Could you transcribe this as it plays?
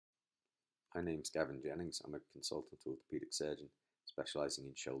My name's Gavin Jennings. I'm a consultant orthopaedic surgeon specialising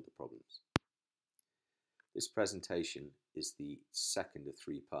in shoulder problems. This presentation is the second of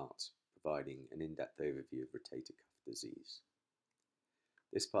three parts, providing an in-depth overview of rotator cuff disease.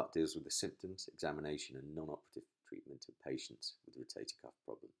 This part deals with the symptoms, examination and non-operative treatment of patients with rotator cuff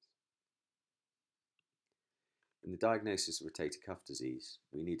problems. In the diagnosis of rotator cuff disease,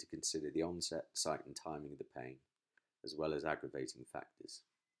 we need to consider the onset, site and timing of the pain, as well as aggravating factors.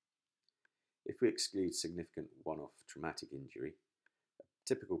 If we exclude significant one-off traumatic injury, a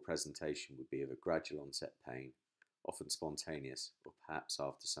typical presentation would be of a gradual onset pain, often spontaneous or perhaps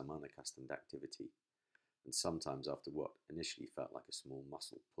after some unaccustomed activity, and sometimes after what initially felt like a small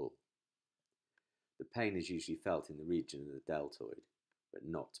muscle pull. The pain is usually felt in the region of the deltoid, but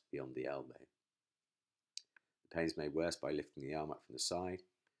not beyond the elbow. The pain is made worse by lifting the arm up from the side,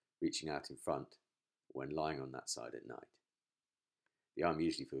 reaching out in front, or when lying on that side at night. The arm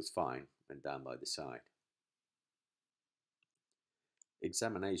usually feels fine when down by the side.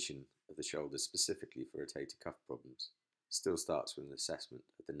 Examination of the shoulder specifically for rotator cuff problems still starts with an assessment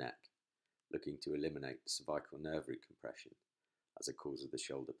of the neck, looking to eliminate cervical nerve root compression as a cause of the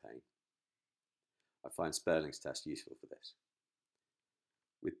shoulder pain. I find Sperling's test useful for this.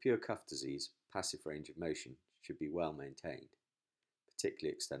 With pure cuff disease, passive range of motion should be well maintained,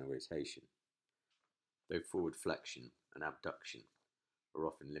 particularly external rotation, though forward flexion and abduction are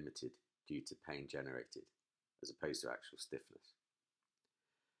often limited due to pain generated, as opposed to actual stiffness.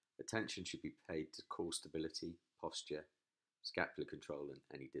 Attention should be paid to core stability, posture, scapular control and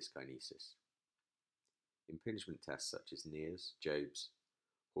any dyskinesis. Impingement tests such as Neers, Jobes,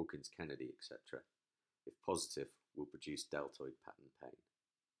 Hawkins-Kennedy, etc., if positive, will produce deltoid pattern pain.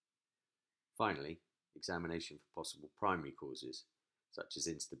 Finally, examination for possible primary causes, such as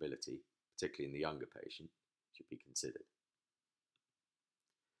instability, particularly in the younger patient, should be considered.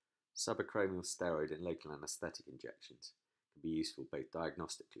 Subacromial steroid and local anaesthetic injections can be useful both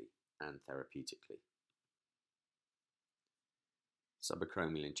diagnostically and therapeutically.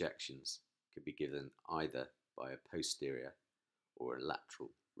 Subacromial injections can be given either by a posterior or a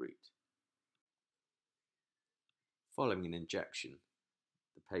lateral route. Following an injection,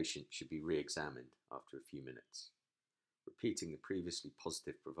 the patient should be re-examined after a few minutes, repeating the previously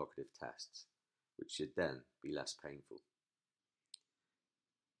positive provocative tests, which should then be less painful.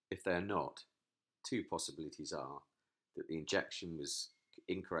 If they are not, two possibilities are that the injection was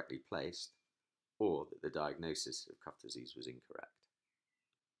incorrectly placed or that the diagnosis of cuff disease was incorrect.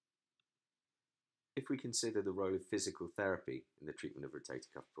 If we consider the role of physical therapy in the treatment of rotator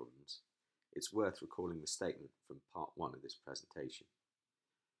cuff problems, it's worth recalling the statement from part 1 of this presentation.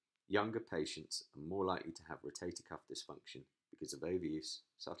 Younger patients are more likely to have rotator cuff dysfunction because of overuse,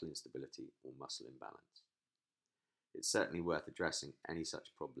 subtle instability or muscle imbalance. It's certainly worth addressing any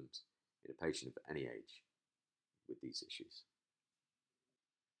such problems in a patient of any age with these issues.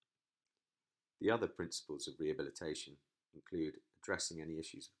 The other principles of rehabilitation include addressing any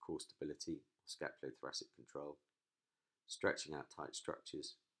issues of core stability or scapulothoracic control, stretching out tight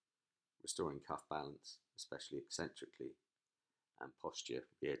structures, restoring cuff balance, especially eccentrically, and posture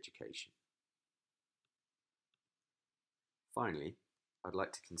re-education. Finally, I'd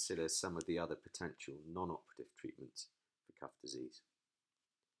like to consider some of the other potential non-operative treatments for cuff disease.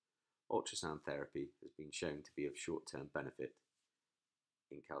 Ultrasound therapy has been shown to be of short-term benefit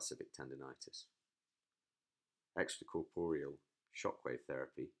in calcific tendinitis. Extracorporeal shockwave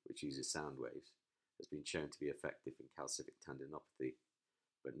therapy, which uses sound waves, has been shown to be effective in calcific tendinopathy,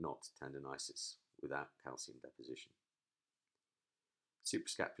 but not tendinitis without calcium deposition.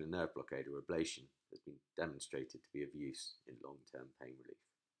 Suprascapular nerve blockade or ablation has been demonstrated to be of use in long-term pain relief.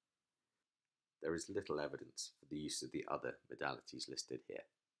 There is little evidence for the use of the other modalities listed here.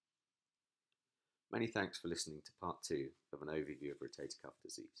 Many thanks for listening to part 2 of an overview of rotator cuff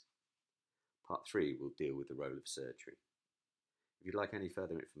disease. Part 3 will deal with the role of surgery. If you'd like any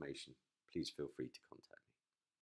further information, please feel free to contact me.